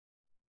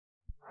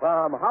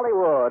From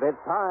Hollywood,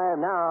 it's time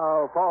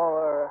now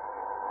for...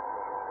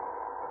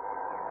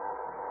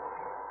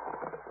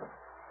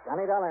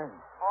 Johnny Dollar.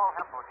 Paul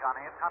Hempel,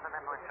 Johnny, of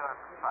Continental Insurance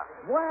and Trust.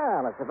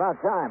 Well, it's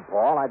about time,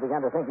 Paul. I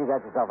began to think you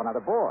got yourself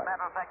another boy.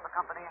 Matter of fact, the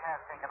company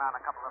has taken on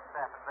a couple of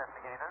staff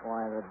investigators.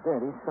 Why, the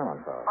dirty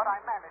so-and-so. But I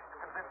managed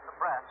to convince the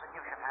brass that you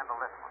should handle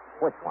this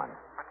one. Which one?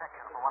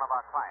 Protection for one of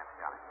our clients,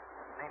 Johnny.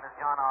 His name is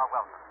John R.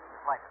 Welton.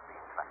 His life is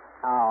being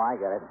threatened. Oh, I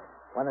get it.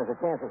 When there's a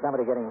chance of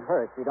somebody getting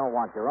hurt, you don't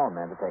want your own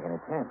men to take any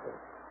chances.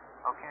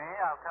 Okay,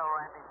 I'll tell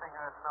Randy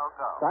Singer it's no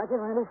go.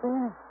 Sergeant Randy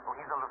Singer? Oh,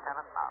 he's a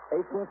lieutenant now.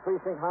 18th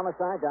Precinct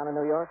homicide down in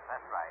New York?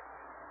 That's right.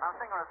 Now,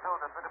 Singer has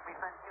told us that if we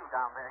send you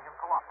down there, he'll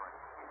cooperate.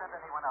 He sent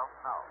anyone else,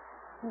 no.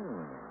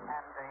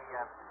 And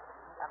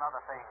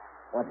another thing.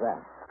 What's that?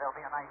 There'll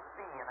be a nice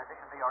fee in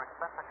addition to your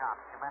expense account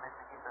if you manage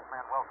to keep this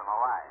man Welton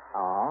alive.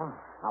 Oh?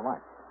 How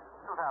much?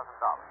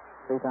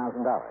 $2,000.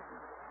 $3,000. $2,000,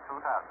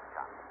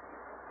 Johnny.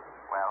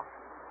 Well?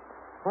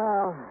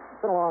 Well,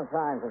 it's been a long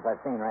time since I've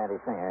seen Randy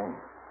Singer.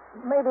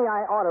 Maybe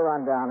I ought to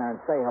run down there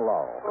and say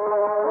hello.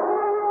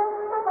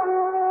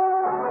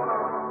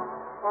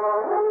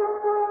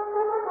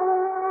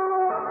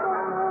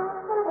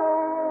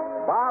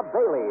 Bob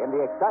Bailey in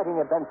the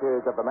exciting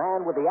adventures of the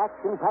man with the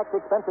action-packed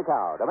expense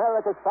account,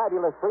 America's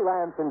fabulous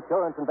freelance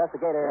insurance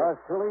investigator. Yours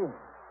truly,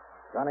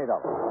 Johnny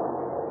Dollar.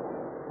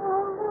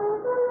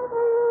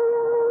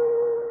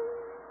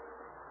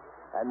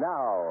 And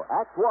now,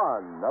 Act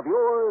One of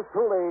yours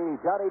truly,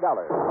 Johnny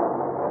Dollar.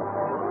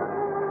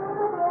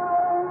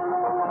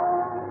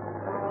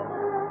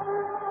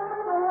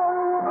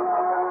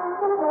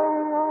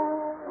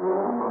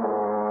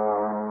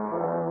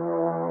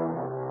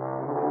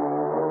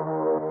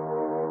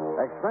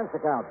 Expense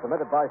account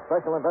submitted by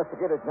Special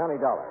Investigator Johnny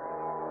Dollar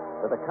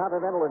to the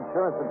Continental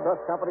Insurance and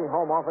Trust Company,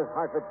 Home Office,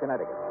 Hartford,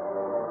 Connecticut.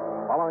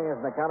 Following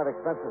is an account of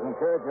expenses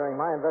incurred during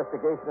my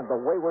investigation of the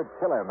Wayward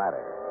killer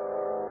matter.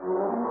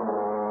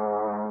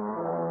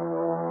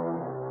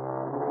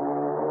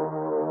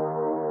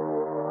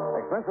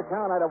 Expense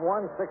account item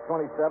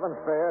 1627,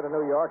 fare to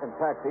New York and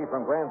taxi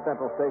from Grand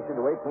Central Station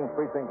to 18th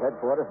Precinct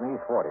headquarters in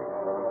East 40.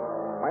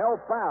 My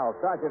old pal,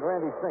 Sergeant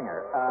Randy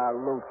Singer,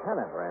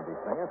 Lieutenant Randy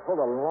Singer,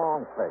 pulled a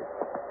long face.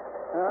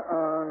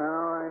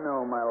 Now I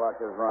know my luck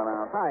has run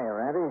out. Hiya,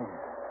 Randy.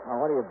 Well,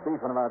 what are you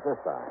beefing about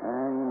this time?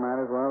 And you might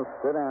as well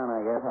sit down,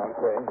 I guess.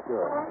 Okay,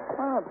 sure.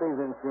 Why don't these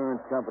insurance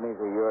companies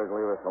of yours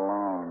leave us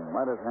alone?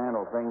 Let us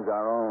handle things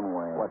our own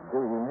way. What do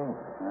you mean?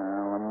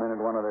 The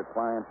minute one of their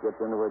clients gets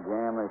into a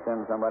jam, they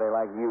send somebody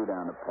like you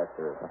down to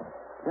pester us.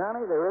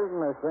 Johnny, there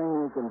isn't a thing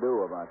you can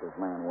do about this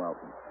man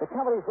Welton. The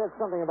company said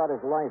something about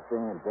his life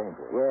being in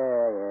danger.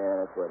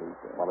 Yeah, that's what he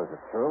said. Well, is it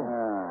true?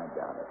 I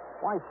doubt it.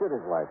 Why should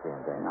his life be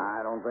in danger?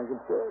 I don't think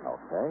it should.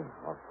 Okay.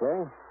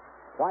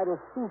 Why does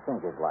he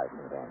think his life's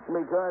in danger?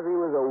 Because he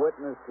was a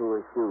witness to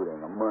a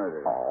shooting, a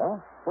murder. Oh?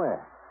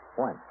 Where?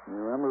 When? You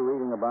remember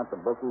reading about the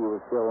bookie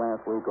who was killed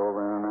last week over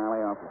in an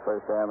alley off of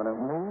First Avenue?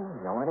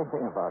 Know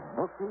anything about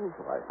bookies?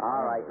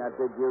 All right, now,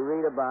 did you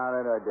read about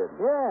it or didn't?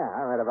 Yeah,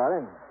 I read about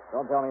it.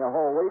 Don't tell me a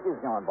whole week has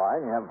gone by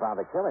and you haven't found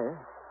the killer.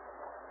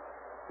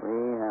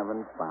 We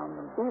haven't found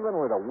him. Even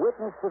with a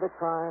witness to the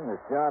crime,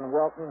 this John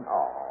Welton?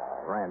 Oh,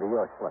 Randy,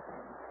 you're slipping.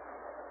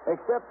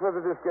 Except for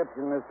the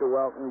description Mr.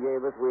 Welton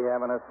gave us, we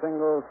haven't a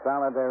single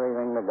solitary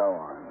thing to go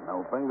on.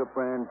 No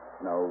fingerprints,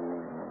 no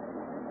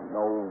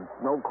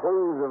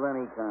clues of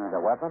any kind. The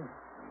weapon?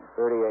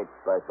 38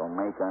 special,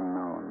 make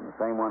unknown. The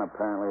same one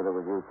apparently that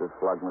was used to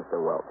slug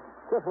Mr. Welton.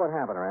 Just what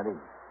happened, Randy?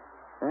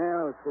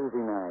 Well, it was Tuesday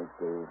night,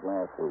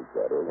 last week,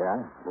 that is. Yeah?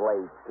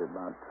 Late,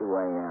 about 2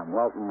 a.m.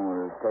 Welton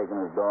was taking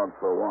his dog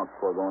for a walk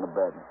before going to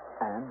bed.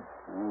 And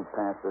he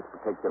passed this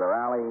particular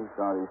alley,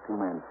 saw these two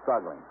men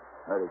struggling.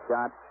 Heard a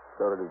shot,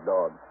 so did his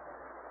dog.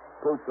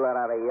 Pooch let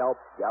out a yelp,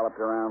 galloped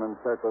around in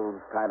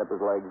circles, tied up his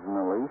legs in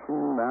the leash,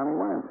 and down he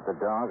went. The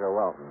dog or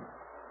Welton?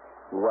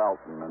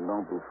 Welton, and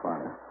don't be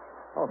funny.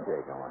 Okay,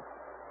 go on.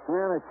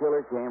 Then the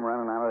killer came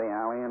running out of the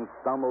alley and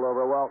stumbled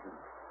over Welton.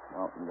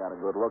 Welton got a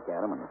good look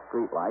at him in the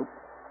street light.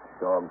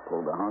 The dog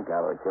pulled the hunk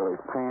out of the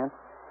killer's pants.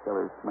 The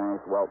killer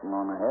smashed Welton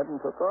on the head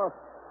and took off.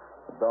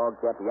 The dog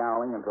kept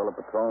yowling until a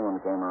patrolman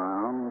came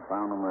around,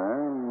 found him there,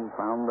 and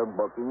found the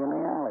bookie in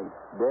the alley,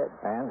 dead.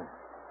 And?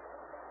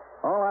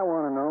 All I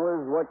want to know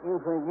is what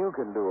you think you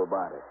can do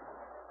about it.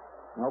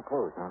 No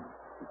clues, huh?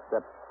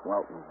 Except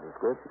Welton's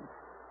description.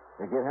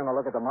 You give him a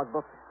look at the mug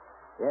book?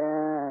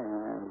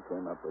 Yeah, he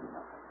came up with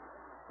nothing.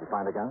 You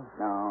find a gun?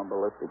 No,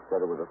 ballistics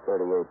said it was a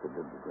 38 that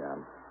did the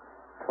job.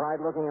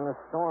 Tried looking in the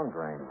storm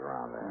drains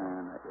around there.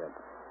 Not yet.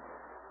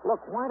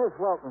 Look, why does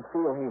Welton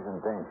feel he's in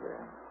danger?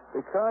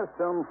 Because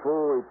some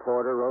fool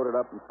reporter wrote it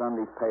up in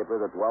Sunday's paper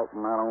that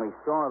Welton not only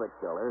saw the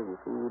killer, you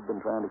see, he'd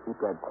been trying to keep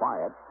that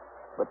quiet,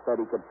 but that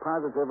he could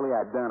positively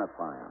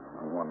identify him.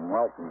 And when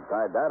Welton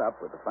tied that up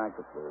with the fact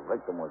that the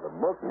victim was a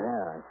bookie...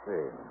 Yeah, I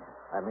see.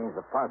 That means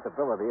the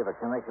possibility of a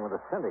connection with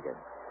a syndicate.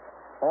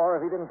 Or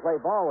if he didn't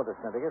play ball with the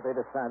syndicate, they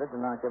decided to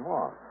knock him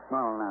off.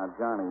 Well, now,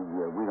 Johnny,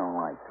 we don't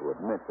like to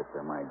admit that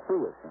there might be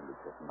a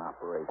syndicate in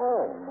operation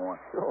anymore.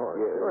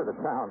 Sure. Yeah. Sure, the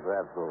town's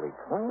absolutely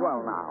clean.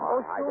 Well,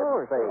 now, I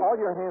sure. didn't say... All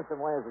your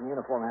handsome lads in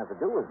uniform have to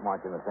do is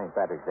march in the St.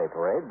 Patrick's Day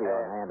parade, be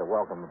on hand to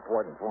welcome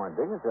important foreign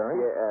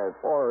dignitaries. Yeah,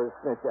 or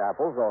snitch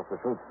apples off the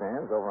fruit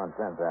stands over on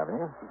 10th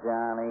Avenue.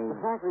 Johnny...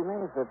 The fact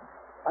remains that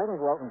I think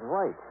Welton's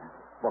right.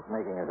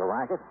 Bookmaking is a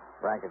racket.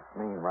 Rackets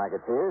mean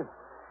racketeers.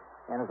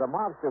 And as a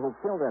mobster who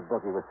killed that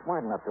bookie was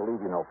smart enough to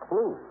leave you no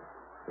clues,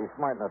 he's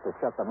smart enough to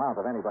shut the mouth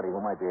of anybody who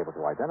might be able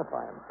to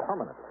identify him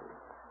permanently.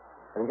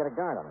 Have you got a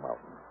guard on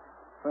Welton?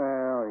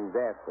 Well, he's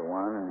after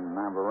one, and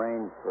I've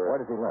arranged for... Where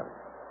does he live?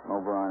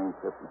 Over on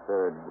East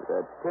 53rd.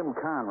 Tim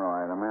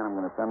Conroy, the man I'm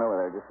going to send over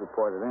there, just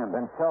reported in.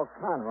 Then tell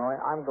Conroy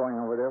I'm going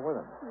over there with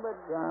him. But,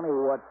 Johnny,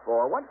 what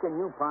for? What can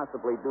you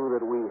possibly do that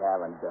we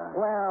haven't done?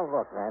 Well,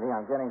 look, Randy,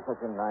 I'm getting such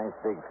a nice,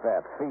 big,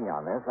 fat fee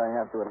on this, I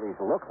have to at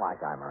least look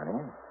like I'm earning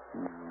it.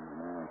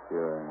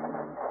 Sure.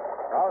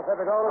 All set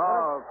to go,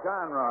 Oh,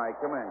 Conroy,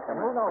 come in.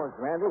 Who knows,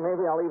 Randy?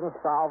 Maybe I'll even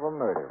solve a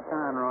murder.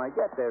 Conroy,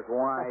 get this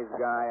wise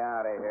guy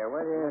out of here,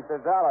 will you?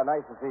 Mr. Dollar,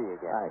 nice to see you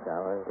again. Hi,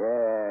 Conroy.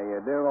 Yeah,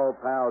 your dear old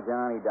pal,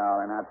 Johnny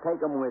Dollar. Now,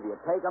 take him with you.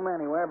 Take him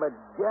anywhere, but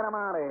get him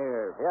out of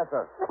here. Yes,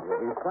 sir.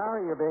 You'll be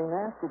sorry you're being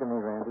nasty to me,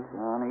 Randy.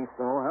 Johnny,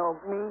 so help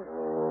me.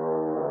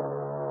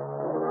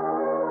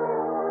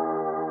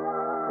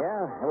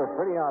 Yeah, it was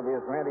pretty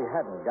obvious Randy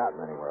hadn't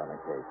gotten anywhere on the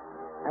case.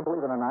 And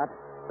believe it or not,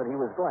 that he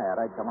was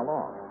glad I'd come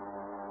along.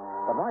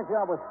 But my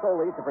job was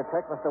solely to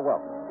protect Mr.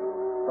 Welton.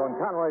 So in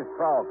Conroy's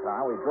prowl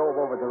car, we drove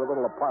over to the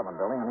little apartment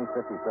building on East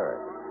 53rd.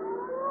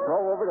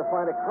 Drove over to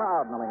find a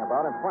crowd milling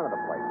about in front of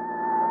the place.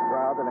 A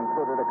crowd that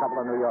included a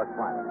couple of New York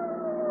climbers.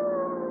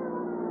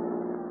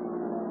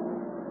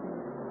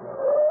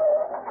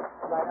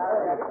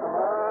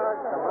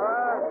 Come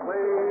on,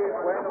 please.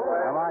 Wait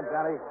away. Come on,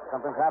 Johnny.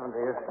 Something's happened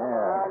to you.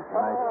 Yeah,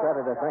 and I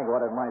shudder to think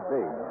what it might be.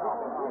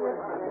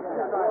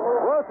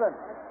 Wilson,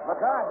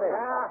 McCarthy.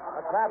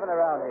 What's happening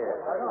around here?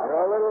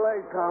 You're a little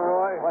late,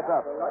 Conroy. What's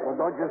up? Well,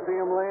 don't you see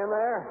him laying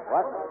there?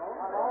 What?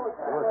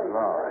 Good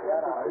Lord.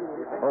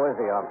 Who is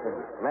he, officer?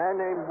 Man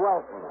named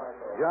Welton.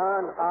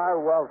 John R.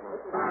 Welton.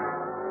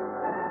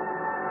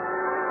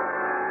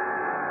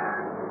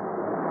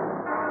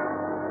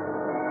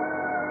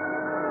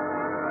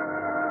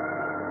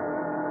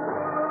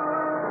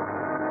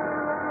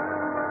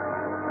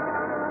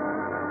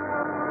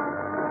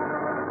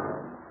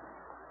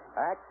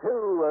 Act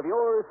two of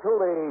yours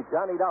truly,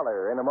 Johnny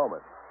Dollar, in a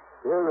moment.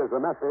 Here is a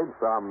message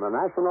from the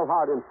National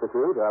Heart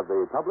Institute of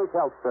the Public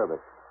Health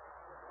Service.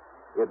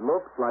 It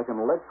looks like an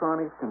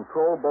electronics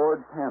control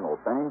board panel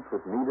banked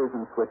with meters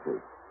and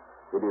switches.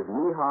 It is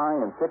knee-high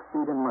and 6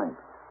 feet in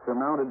length,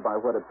 surmounted by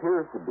what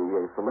appears to be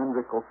a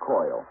cylindrical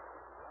coil.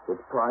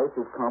 Its price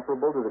is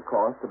comparable to the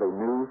cost of a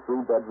new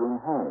 3-bedroom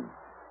home.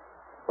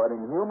 But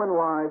in human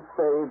lives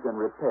saved and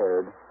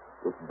repaired,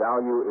 its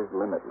value is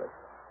limitless.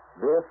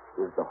 This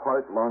is the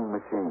heart-lung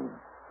machine.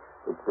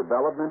 Its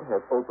development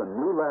has opened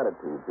new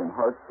latitudes in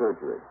heart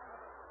surgery.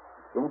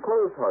 In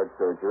closed heart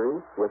surgery,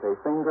 with a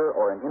finger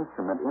or an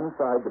instrument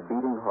inside the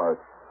beating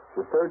heart,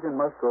 the surgeon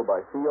must go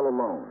by feel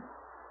alone.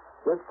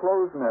 This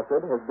closed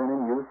method has been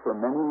in use for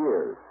many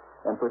years,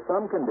 and for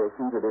some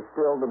conditions it is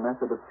still the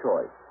method of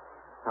choice.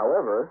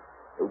 However,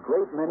 a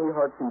great many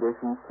heart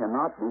conditions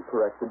cannot be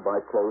corrected by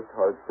closed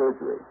heart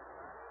surgery.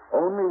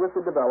 Only with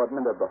the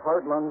development of the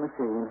heart-lung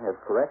machine has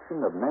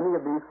correction of many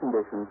of these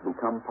conditions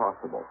become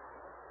possible.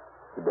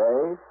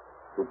 Today,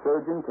 the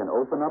surgeon can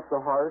open up the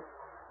heart,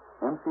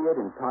 empty it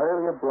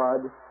entirely of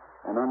blood,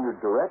 and under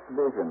direct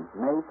vision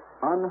make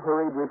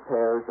unhurried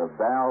repairs of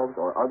valves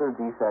or other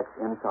defects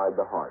inside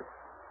the heart.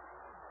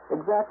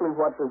 Exactly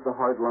what does the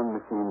heart-lung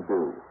machine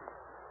do?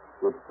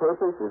 Its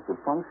purpose is to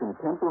function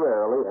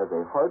temporarily as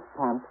a heart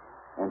pump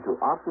and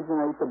to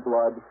oxygenate the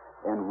blood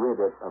and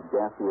rid it of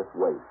gaseous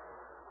waste.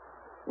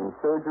 In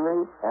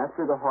surgery,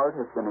 after the heart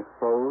has been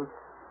exposed,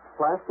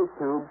 plastic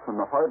tubes from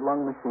the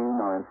heart-lung machine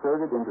are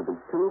inserted into the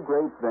two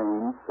great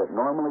veins that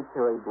normally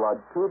carry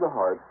blood to the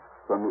heart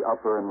from the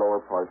upper and lower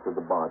parts of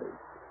the body.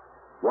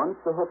 Once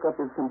the hookup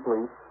is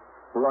complete,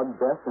 blood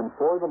destined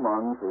for the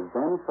lungs is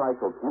then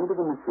cycled into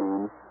the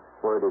machine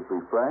where it is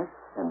refreshed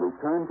and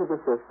returned to the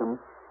system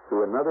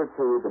through another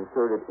tube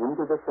inserted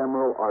into the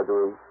femoral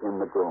artery in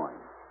the groin.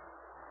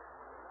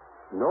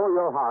 Know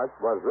Your Heart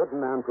was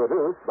written and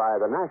produced by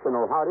the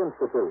National Heart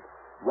Institute,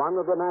 one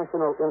of the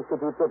National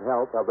Institutes of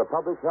Health of the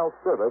Public Health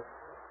Service,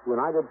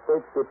 United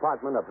States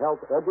Department of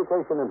Health,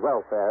 Education, and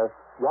Welfare,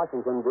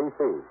 Washington,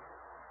 D.C.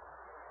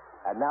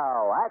 And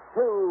now, Act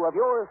two of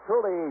yours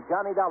truly,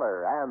 Johnny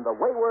Dollar, and the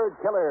Wayward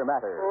Killer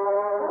Matter.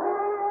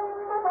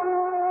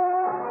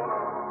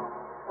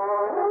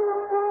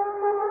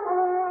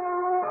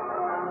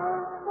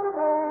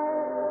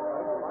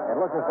 It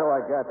looks as though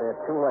I got there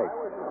too late.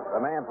 The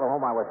man for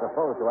whom I was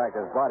supposed to act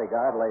as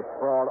bodyguard lay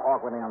sprawled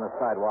awkwardly on the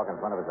sidewalk in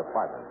front of his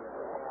apartment.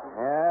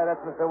 Yeah, that's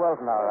Mr.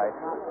 Wilson, all right.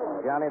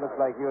 Johnny, looks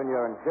like you and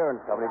your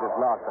insurance company just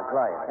lost a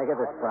client. Hey, get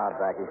this crowd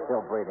back. He's still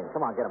breathing.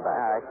 Come on, get him back.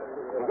 All right.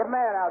 Get him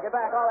there now. Get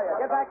back, all of you.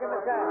 Get back in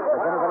the car.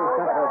 Has anybody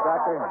sent for a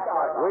doctor?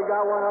 We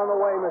got one on the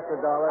way, Mr.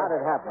 Dollar. How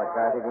did it happen,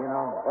 McCarthy? Do you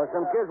know? Well,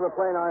 some kids were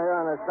playing out here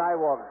on the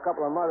sidewalk. A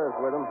couple of mothers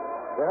with them.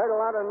 They heard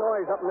a lot of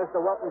noise up in Mr.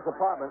 Welton's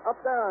apartment. Up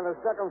there on the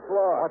second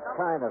floor. What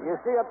kind of... You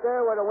see up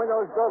there where the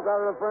windows broke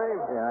out of the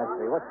frame? Yeah, I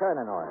see. What kind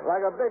of noise?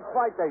 Like a big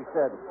fight, they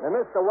said. And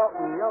Mr.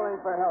 Welton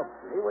yelling for help.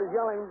 He was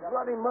yelling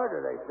bloody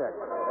murder, they said.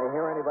 They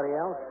hear anybody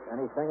else?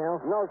 Anything else?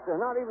 No, sir,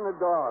 not even the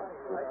dog.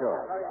 You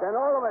sure? Then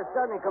all of a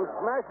sudden, he comes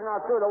smashing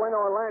out through the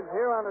window and lands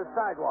here on the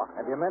sidewalk.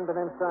 Have your men been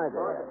inside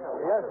there yet?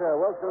 Yes, sir.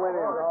 Wilson went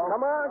in.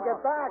 Come on,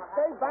 get back.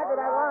 Stay back of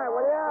that line,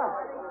 will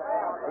ya?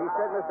 He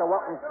said Mr.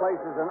 Welton's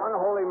place is an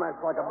unholy mess,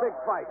 like a big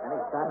fight. Any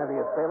sign of the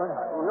assailant?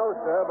 No,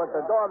 sir, but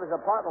the door of his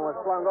apartment was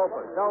flung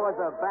open. So was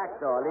the back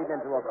door leading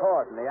into a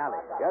court in the alley.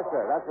 Yes,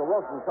 sir. That's what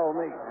Wilson told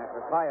me. That's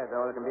a fire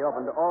door that can be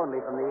opened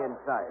only from the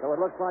inside. So it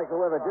looks like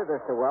whoever did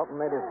this to Welton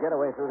made his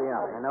getaway through the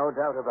alley. No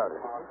doubt about it.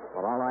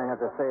 Well, all I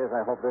have to say is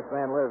I hope this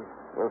man lives.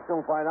 We'll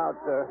soon find out,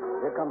 sir.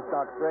 Here comes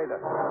Doc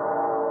Strader.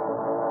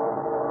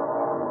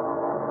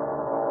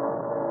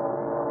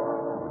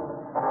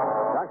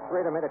 Doc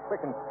Schrader made a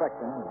quick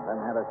inspection, then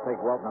had us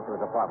take Welton up to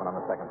his apartment on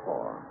the second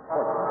floor.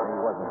 Fortunately, he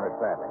wasn't hurt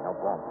badly. No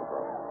bones were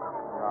broken.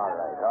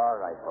 All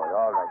right, boy.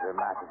 All right. Your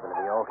mask is going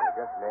to be okay.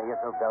 Just lay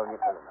yourself down in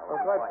your pillow now. Well,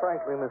 quite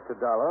frankly, Mr.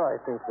 Dollar, I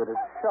think that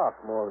it's shock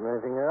more than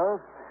anything else.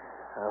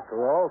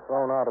 After all,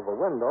 thrown out of a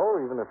window,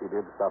 even if he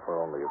did suffer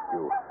only a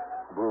few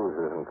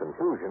bruises and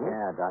contusions.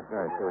 Yeah,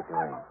 Doctor, I see what you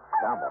mean.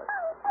 Down, boy.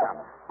 Down.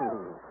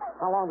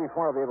 How long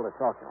before I'll be able to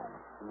talk to him?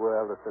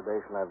 Well, the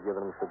sedation I've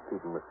given him should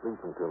keep him asleep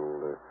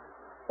until,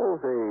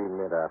 say,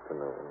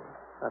 mid-afternoon.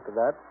 After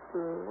that,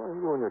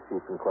 you and your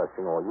chief can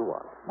question all you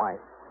want. My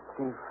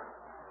chief?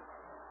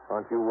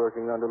 Aren't you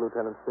working under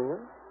Lieutenant Singer?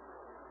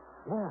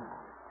 Yeah.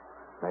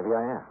 Maybe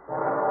I am.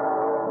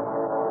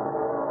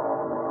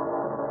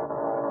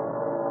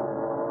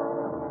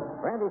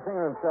 Randy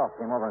Singer himself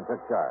came over and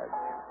took charge.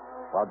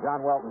 While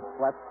John Welton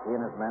slept, he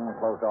and his men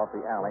closed off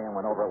the alley and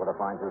went over it with a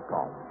fine-tooth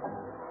comb.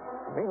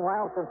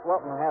 Meanwhile, since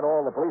Welton had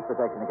all the police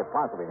protection he could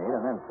possibly need,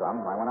 and then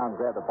some, I went out and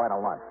grabbed a bite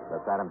of lunch.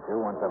 That's item 2,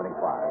 175.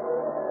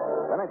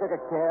 Then I took a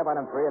cab,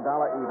 item 3,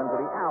 $1 even, to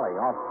the alley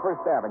off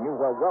First Avenue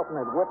where Welton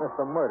had witnessed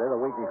the murder the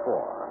week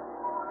before.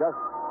 Just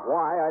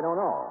why, I don't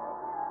know.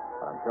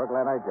 But I'm sure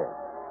glad I did.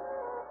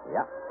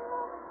 Yeah.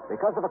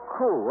 Because of a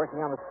crew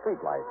working on the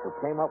streetlights who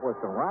came up with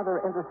some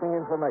rather interesting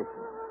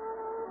information.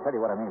 I'll tell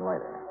you what I mean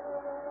later.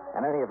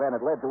 In any event,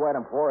 it led to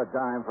item 4, a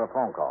dime for a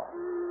phone call.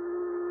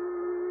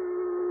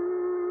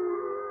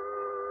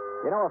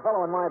 You know, a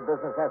fellow in my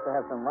business has to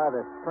have some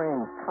rather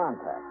strange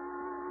contacts.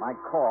 My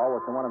call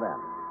was to one of them,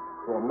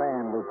 to a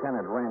man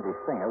Lieutenant Randy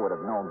Singer would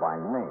have known by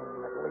name,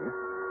 at least,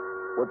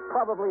 would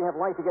probably have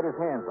liked to get his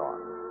hands on,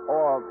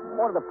 or,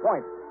 more to the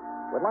point,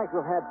 would like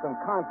to have had some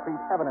concrete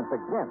evidence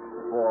against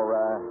for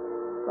a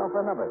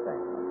number of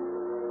things.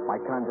 My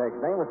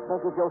contact's name was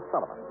Smokey Joe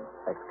Sullivan,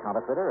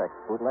 ex-counterfeiter,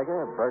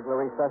 ex-bootlegger,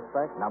 burglary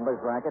suspect,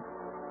 numbers racket,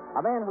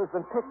 a man who's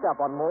been picked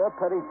up on more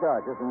petty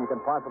charges than you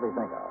can possibly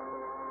think of.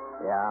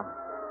 Yeah.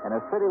 In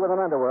a city with an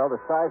underworld the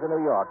size of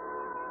New York,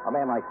 a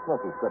man like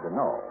Smokey's good to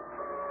know.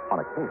 On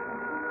occasion.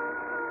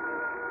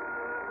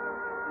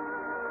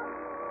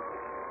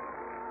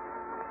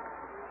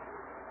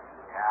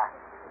 Yeah?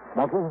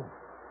 Smokey?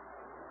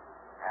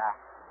 Yeah?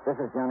 This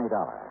is Johnny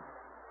Dollar.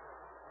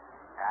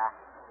 Yeah?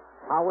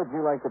 How would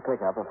you like to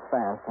pick up a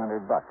fast $100?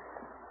 Depends.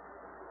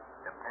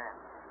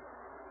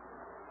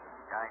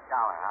 Johnny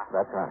Dollar, huh?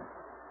 That's right.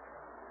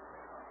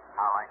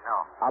 How I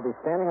know? I'll be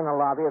standing in the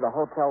lobby of the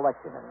Hotel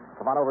Lexington.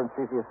 Come on over and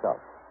see for yourself.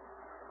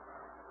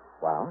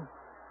 Well?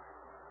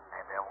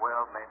 Maybe I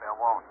will, maybe I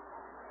won't.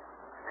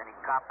 There's any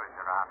coppers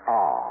around here.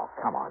 Oh,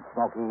 come on,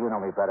 Smokey. You know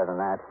me better than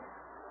that.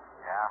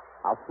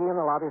 Yeah? I'll see you in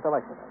the lobby of the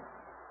Lexington.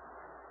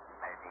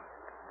 Maybe.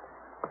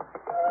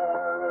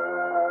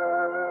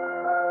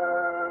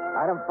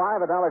 Item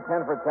 5,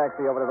 $1.10 for a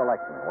taxi over to the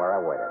Lexington, where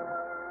I waited.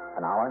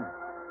 An hour,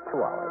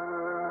 2 hours.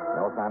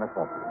 No sign of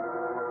Smokey.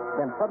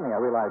 Then suddenly I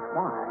realized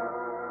why.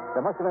 There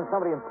must have been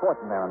somebody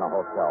important there in the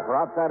hotel, for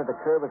outside at the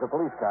curb was a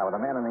police car with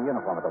a man in a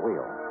uniform at the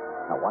wheel.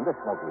 No wonder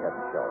Smokey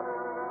hadn't showed.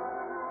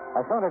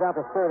 I sauntered out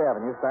to 3rd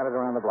Avenue, started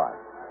around the block.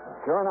 And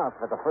sure enough,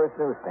 at the first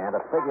newsstand,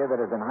 a figure that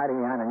had been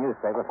hiding behind a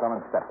newspaper fell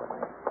in step with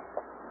me.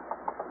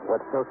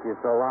 What took you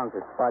so long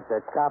to spot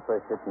that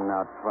copper sitting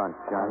out front,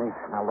 Johnny?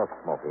 Now, look,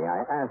 Smokey,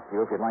 I asked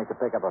you if you'd like to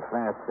pick up a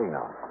fast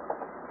C-note.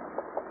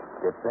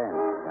 Depends,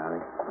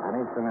 Johnny. I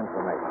need some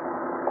information.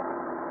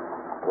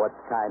 What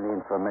kind of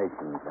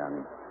information,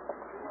 Johnny?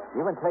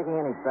 You been taking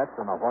any bets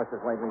on the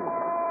horses lately? Guy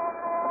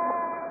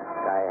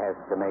has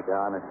to make an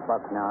honest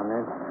buck now and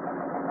then.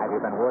 Have you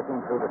been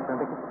working through the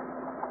syndicate?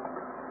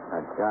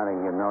 Now,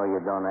 Johnny, you know you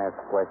don't ask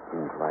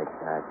questions like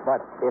that. But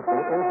if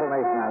the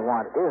information I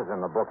want is in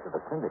the books of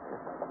the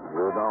syndicate,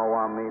 You don't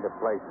want me to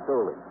play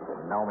stoolie. you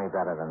know me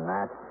better than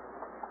that.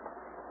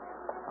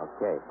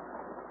 Okay.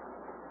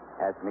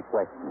 Ask me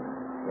questions.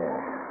 Yeah.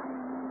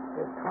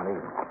 Here's 20.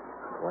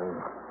 20,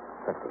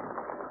 50.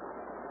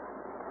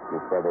 You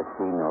said a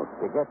C note.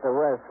 You get the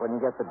rest when you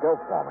get the dope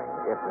for me,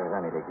 if there's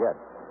any to get.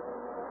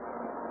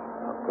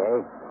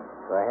 Okay.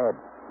 Go ahead.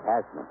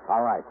 Ask me.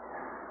 All right.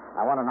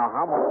 I want to know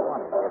how much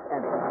money, if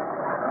any.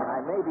 And I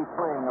may be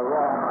playing a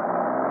role.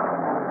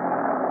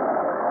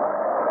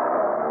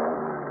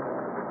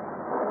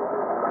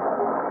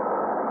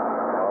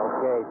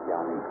 Okay,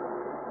 Johnny.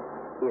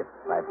 If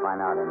I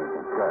find out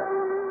anything. Good.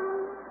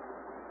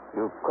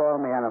 You call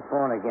me on the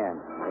phone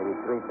again. Maybe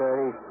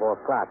 3:30, 4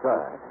 o'clock.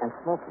 Good. And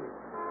Smokey,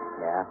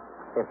 Yeah?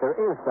 if there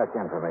is such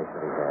information to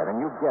be had,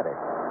 and you get it,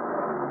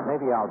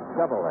 maybe I'll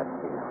double that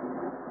fee.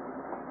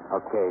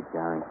 Okay,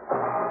 Johnny.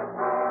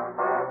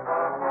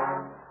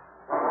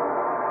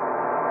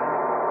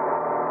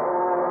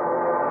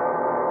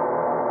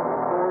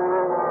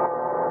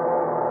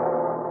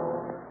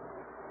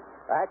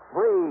 Act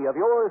 3 of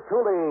yours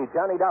truly,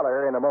 Johnny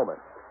Dollar, in a moment.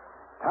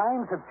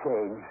 Times have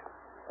changed,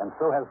 and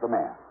so has the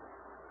man.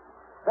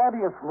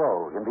 Thaddeus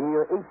Lowe, in the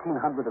year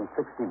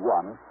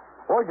 1861,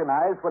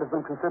 organized what has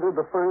been considered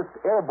the first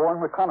airborne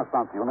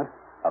reconnaissance unit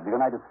of the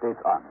United States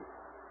Army.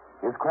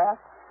 His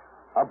craft?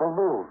 A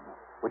balloon,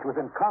 which was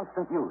in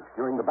constant use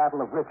during the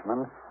Battle of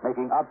Richmond,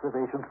 making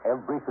observations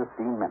every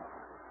 15 minutes.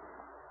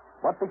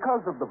 But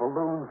because of the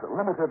balloon's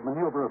limited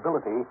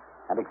maneuverability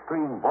and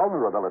extreme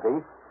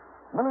vulnerability,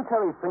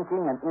 military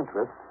thinking and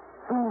interest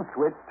soon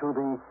switched to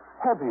the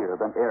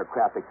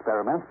heavier-than-aircraft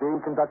experiments being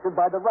conducted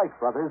by the Wright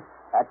brothers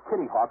at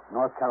Kitty Hawk,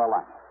 North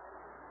Carolina.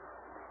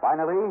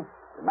 Finally,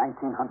 in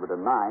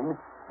 1909,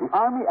 the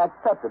Army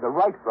accepted the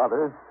Wright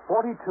brothers'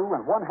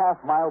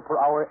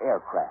 42.5-mile-per-hour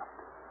aircraft.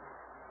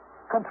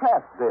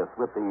 Contrast this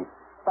with the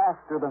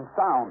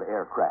faster-than-sound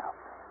aircraft,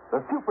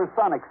 the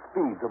supersonic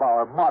speeds of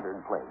our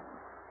modern planes.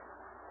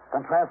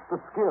 Contrast the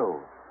skill,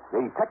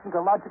 the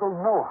technological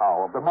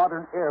know-how of the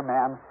modern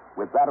airman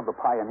with that of the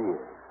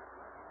pioneers.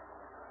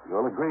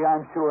 You'll agree,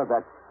 I'm sure,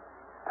 that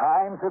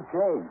times have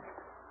changed,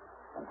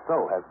 and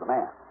so has the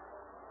man.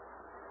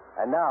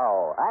 And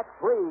now, Act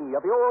 3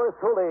 of yours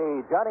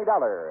truly, Johnny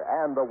Dollar,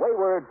 and the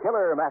Wayward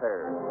Killer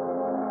Matter.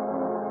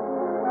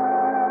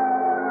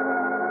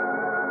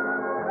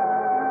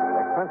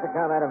 Expense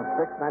account item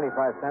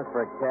 6.95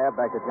 for a cab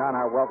back to John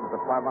R. Welton's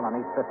apartment on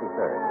East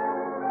 53rd.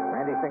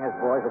 Randy Singer's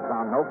boys had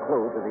found no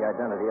clue to the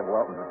identity of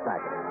Welton's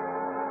attacker.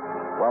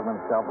 Welton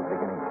himself was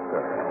beginning to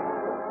stir.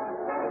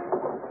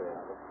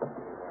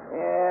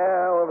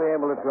 Yeah, we'll be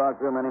able to talk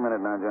to him any minute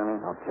now, Johnny.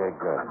 Okay,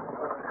 good.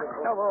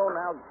 Hello,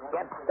 now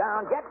get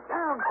down,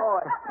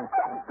 boy.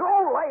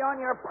 Go lay on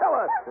your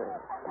pillows.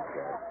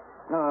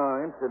 No,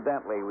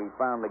 incidentally, we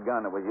found the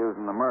gun that was used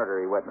in the murder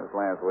he witnessed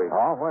last week.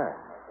 Oh, where?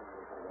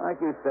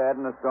 Like you said,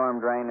 in the storm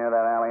drain near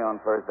that alley on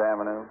First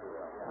Avenue.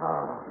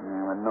 Oh.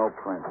 Yeah, but no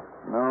print.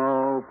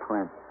 No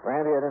print.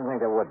 Randy, I didn't think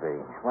there would be.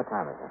 What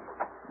time is it?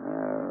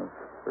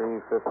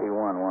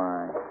 3:51.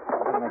 Why? I'm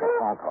going to make a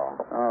phone call.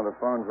 Oh, the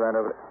phone's right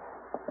over there.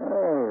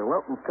 Hey,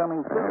 Wilton's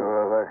coming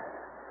through.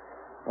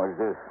 What's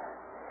this?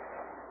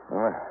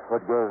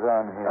 What goes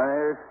on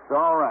here? It's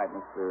all right,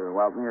 Mr.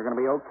 Welton. You're going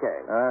to be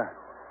okay.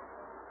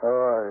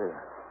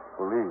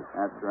 Police.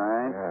 That's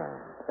right. Yeah.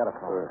 Got a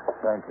phone.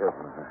 Thank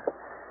heaven.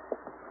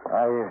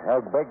 I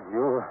beg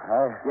you,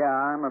 Yeah,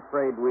 I'm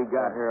afraid we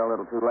got here a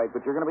little too late,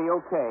 but you're going to be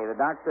okay. The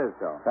doc says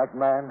so. That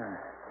man,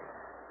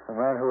 the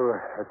man who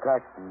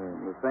attacked me.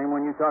 The same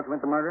one you talked to at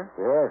the murder?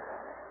 Yes.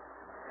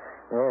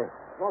 Yes.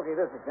 Smokey,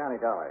 this is Johnny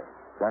Dollar.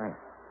 Johnny.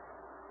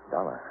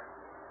 Dollar.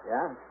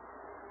 Yeah?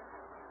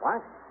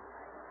 What?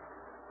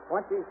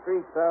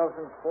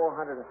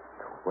 23,400.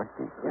 20.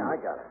 Yeah, I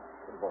got it.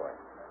 Good boy.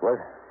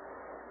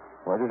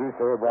 What did he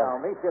say I'll about...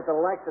 meet you at the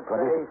Lex at,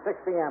 20. say, 6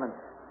 p.m. And...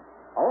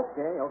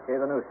 Okay,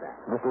 the newsstand.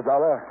 Mr.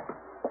 Dollar,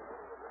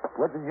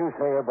 what did you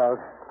say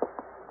about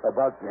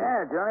me?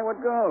 Yeah, Johnny,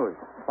 what goes?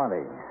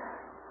 Funny.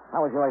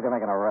 How would you like to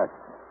make an arrest?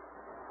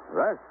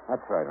 Russ?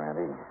 That's right,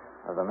 Randy.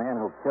 Of the man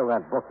who killed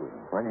that bookie.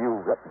 When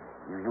you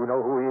know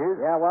who he is?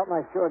 Yeah, well,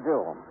 I sure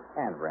do.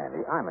 And,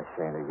 Randy, I'm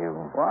ashamed of you.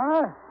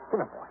 What?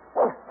 Come here,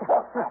 boy.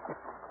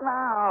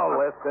 Now,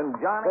 listen,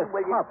 Johnny, This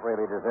will you... pup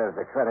really deserves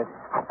the credit.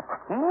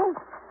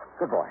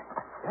 Good boy.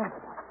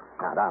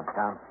 Now, down.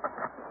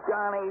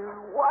 Johnny,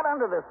 what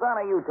under the sun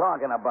are you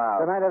talking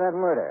about? The night of that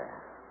murder.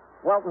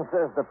 Welton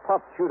says the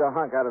pup chewed a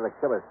hunk out of the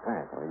killer's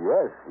pants.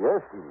 Yes.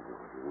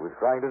 He was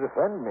trying to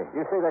defend me.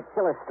 You say that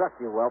killer struck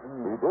you,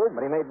 Welton. He did.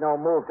 But he made no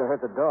move to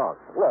hurt the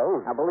dog. Well...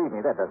 Now, believe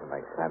me, that doesn't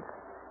make sense.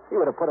 He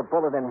would have put a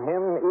bullet in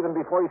him even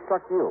before he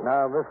struck you.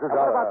 Now, Mr. Now,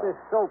 Dollar... what about this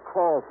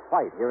so-called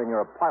fight here in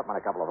your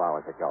apartment a couple of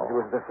hours ago? It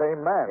was the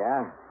same man.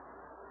 Yeah?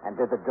 And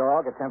did the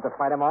dog attempt to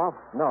fight him off?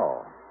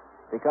 No.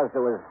 Because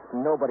there was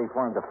nobody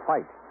for him to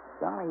fight.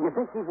 Johnny, You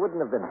think he wouldn't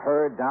have been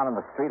heard down in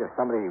the street if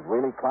somebody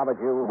really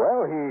clobbered you?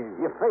 Well,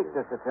 You faked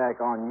this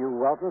attack on you,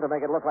 Welton, to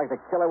make it look like the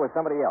killer was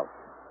somebody else.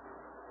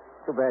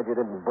 Too bad you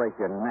didn't break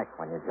your neck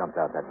when you jumped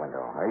out that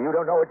window. You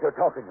don't know what you're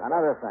talking about.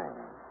 Another thing.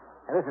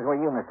 And this is where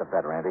you missed a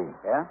bet, Randy.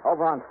 Yeah?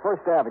 Over on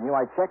First Avenue,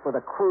 I checked with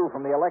a crew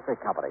from the electric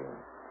company.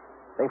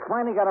 They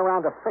finally got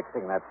around to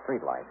fixing that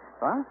street light.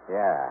 Huh?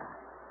 Yeah.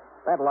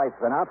 That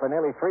light's been out for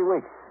nearly 3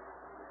 weeks.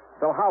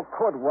 So how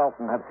could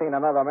Welton have seen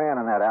another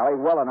man in that alley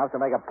well enough to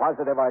make a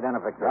positive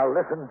identification? Now,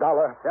 listen,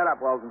 Dollar. Shut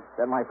up, Welton.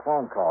 Then my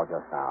phone call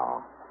just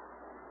now.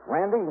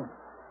 Randy,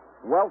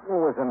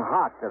 Welton was in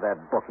hot to that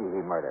bookie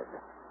he murdered,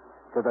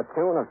 to the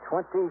tune of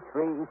 $23,000.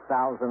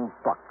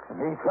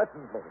 He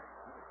threatened me.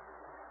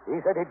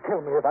 He said he'd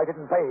kill me if I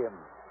didn't pay him.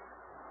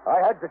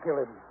 I had to kill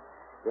him.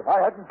 If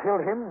I hadn't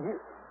killed him, he...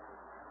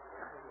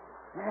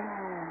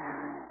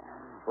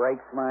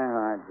 Breaks my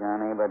heart,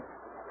 Johnny, but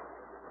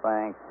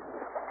thanks.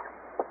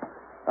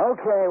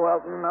 Okay,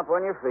 Welton, up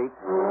on your feet.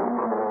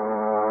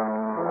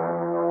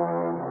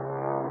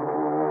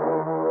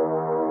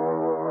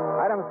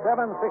 Item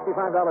 7,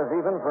 $65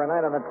 even for a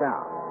night on the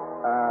town.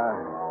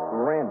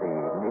 Randy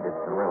needed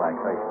some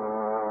relaxation.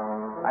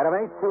 Item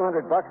 8,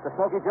 $200 to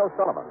Smoky Joe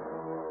Sullivan.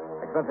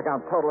 Expense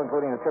account total,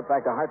 including a trip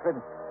back to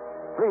Hartford,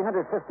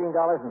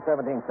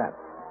 $315.17.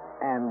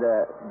 And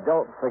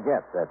don't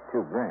forget that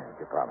 $2,000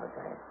 you promised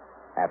me.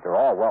 After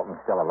all, Welton's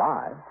still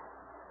alive.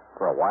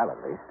 For a while, at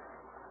least.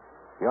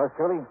 Yours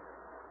truly,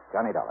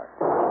 Johnny Dollar.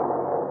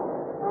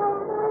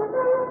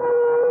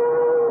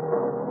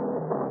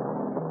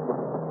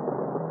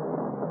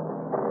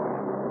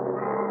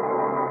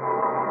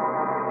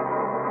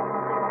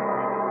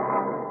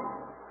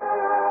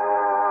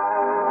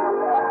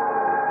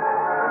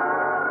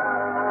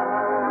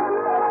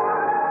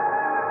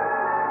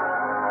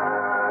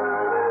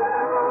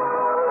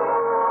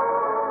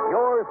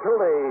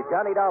 Truly,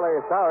 Johnny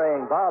Dollar,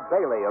 starring Bob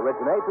Bailey,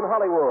 originates in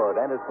Hollywood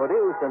and is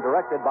produced and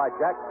directed by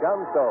Jack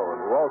Johnstone,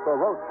 who also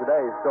wrote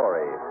today's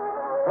story.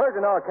 Heard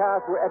in our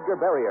cast were Edgar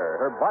Barrier,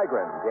 Herb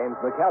Vigran, James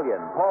McCallion,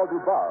 Paul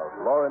Dubov,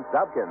 Lawrence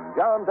Dobkin,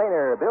 John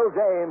Daner, Bill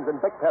James,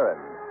 and Vic Perrin.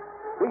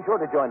 Be sure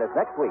to join us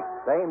next week,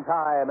 same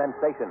time and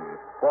station,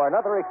 for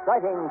another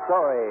exciting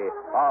story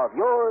of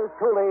yours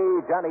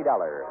truly, Johnny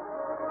Dollar.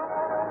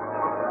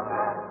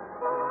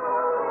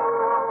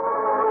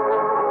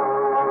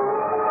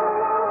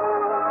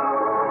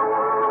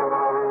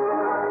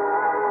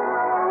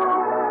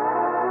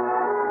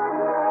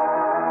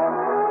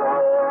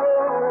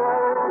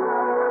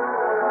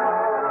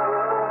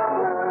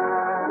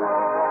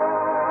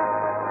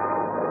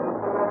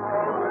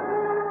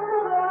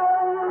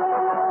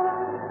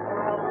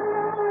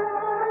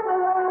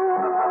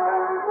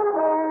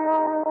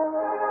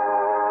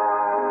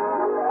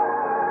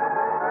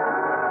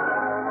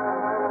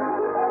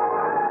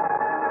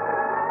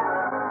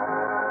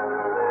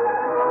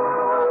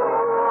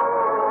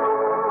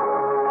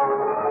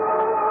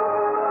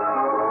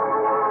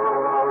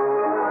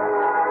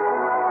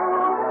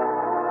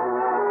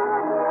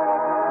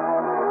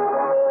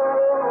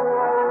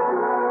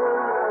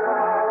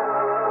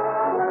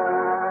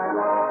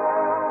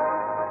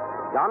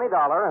 Johnny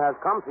Dollar has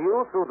come to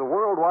you through the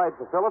worldwide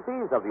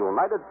facilities of the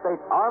United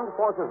States Armed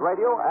Forces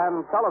Radio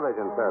and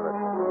Television Service.